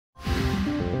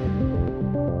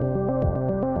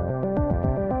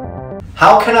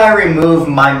How can I remove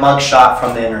my mugshot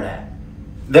from the internet?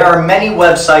 There are many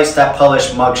websites that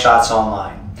publish mugshots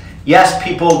online. Yes,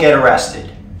 people get arrested.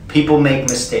 People make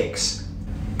mistakes.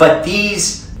 But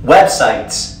these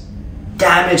websites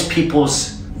damage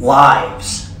people's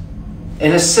lives.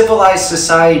 In a civilized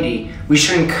society, we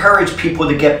should encourage people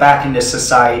to get back into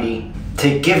society,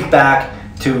 to give back,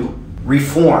 to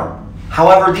reform.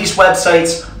 However, these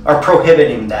websites are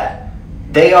prohibiting that.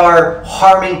 They are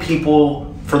harming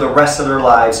people for the rest of their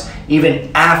lives, even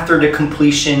after the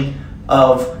completion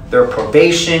of their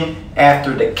probation,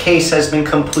 after the case has been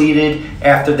completed,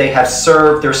 after they have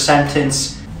served their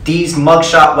sentence. These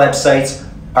mugshot websites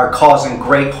are causing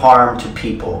great harm to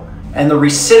people, and the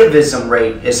recidivism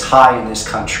rate is high in this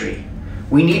country.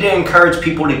 We need to encourage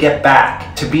people to get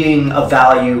back to being of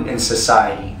value in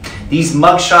society. These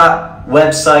mugshot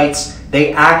websites,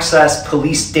 they access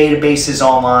police databases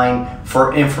online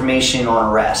for information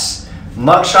on arrests.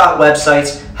 Mugshot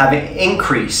websites have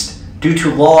increased due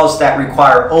to laws that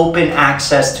require open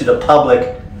access to the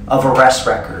public of arrest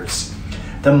records.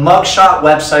 The mugshot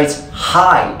websites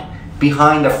hide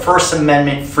behind the First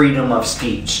Amendment freedom of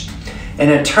speech. An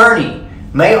attorney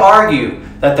may argue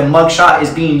that the mugshot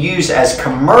is being used as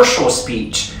commercial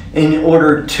speech in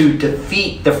order to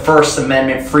defeat the First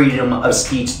Amendment freedom of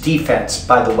speech defense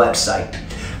by the website.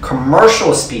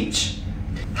 Commercial speech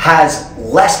has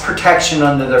less protection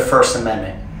under the First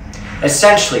Amendment.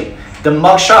 Essentially, the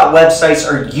mugshot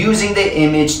websites are using the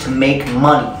image to make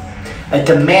money. A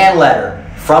demand letter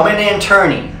from an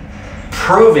attorney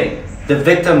proving the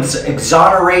victim's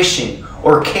exoneration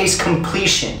or case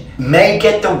completion may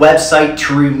get the website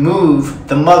to remove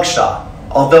the mugshot,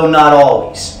 although not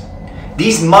always.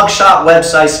 These mugshot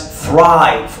websites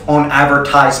thrive on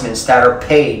advertisements that are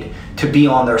paid to be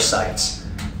on their sites.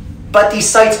 But these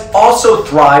sites also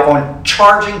thrive on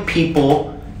charging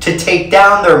people to take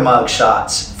down their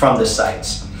mugshots from the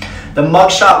sites. The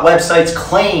mugshot websites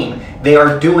claim they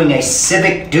are doing a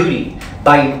civic duty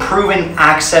by improving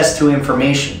access to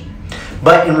information.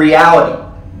 But in reality,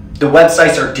 the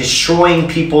websites are destroying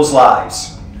people's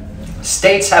lives.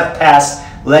 States have passed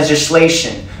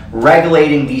legislation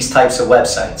regulating these types of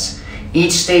websites.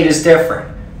 Each state is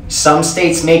different. Some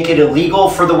states make it illegal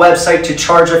for the website to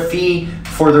charge a fee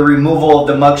for the removal of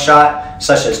the mugshot,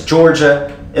 such as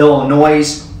Georgia,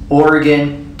 Illinois,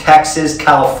 Oregon, Texas,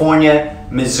 California,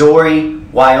 Missouri,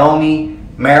 Wyoming,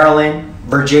 Maryland,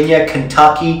 Virginia,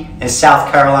 Kentucky, and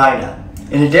South Carolina.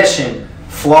 In addition,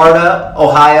 Florida,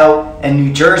 Ohio, and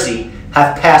New Jersey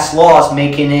have passed laws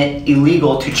making it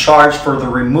illegal to charge for the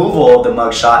removal of the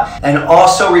mugshot, and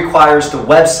also requires the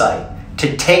website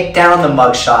to take down the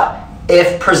mugshot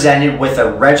if presented with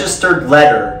a registered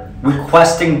letter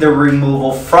requesting the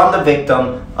removal from the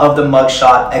victim of the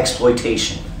mugshot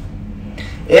exploitation.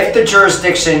 If the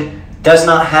jurisdiction does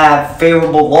not have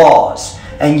favorable laws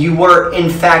and you were in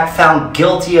fact found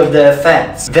guilty of the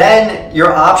offense, then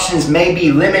your options may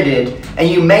be limited and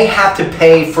you may have to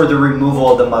pay for the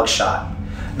removal of the mugshot.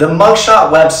 The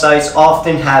mugshot websites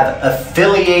often have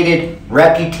affiliated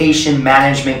reputation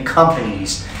management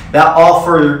companies that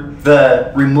offer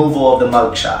the removal of the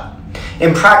mugshot.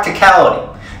 In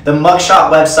practicality, the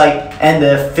mugshot website and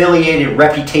the affiliated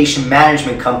reputation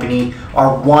management company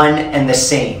are one and the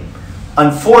same.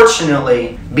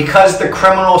 Unfortunately, because the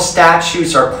criminal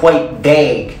statutes are quite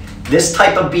vague, this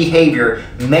type of behavior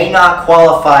may not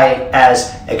qualify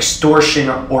as extortion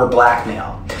or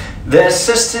blackmail. The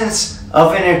assistance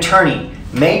of an attorney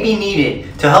may be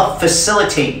needed to help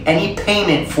facilitate any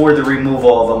payment for the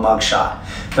removal of a mugshot.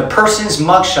 The person's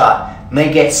mugshot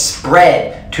may get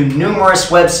spread to numerous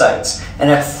websites and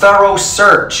a thorough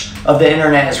search of the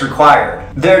internet is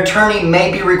required. The attorney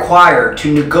may be required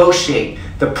to negotiate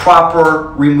the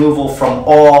proper removal from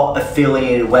all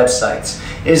affiliated websites.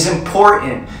 It is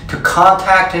important to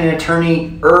contact an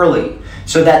attorney early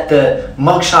so that the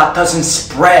mugshot doesn't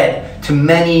spread to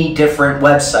many different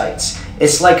websites.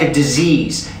 It's like a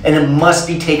disease and it must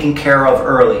be taken care of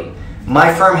early.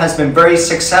 My firm has been very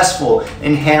successful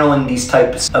in handling these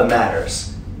types of matters.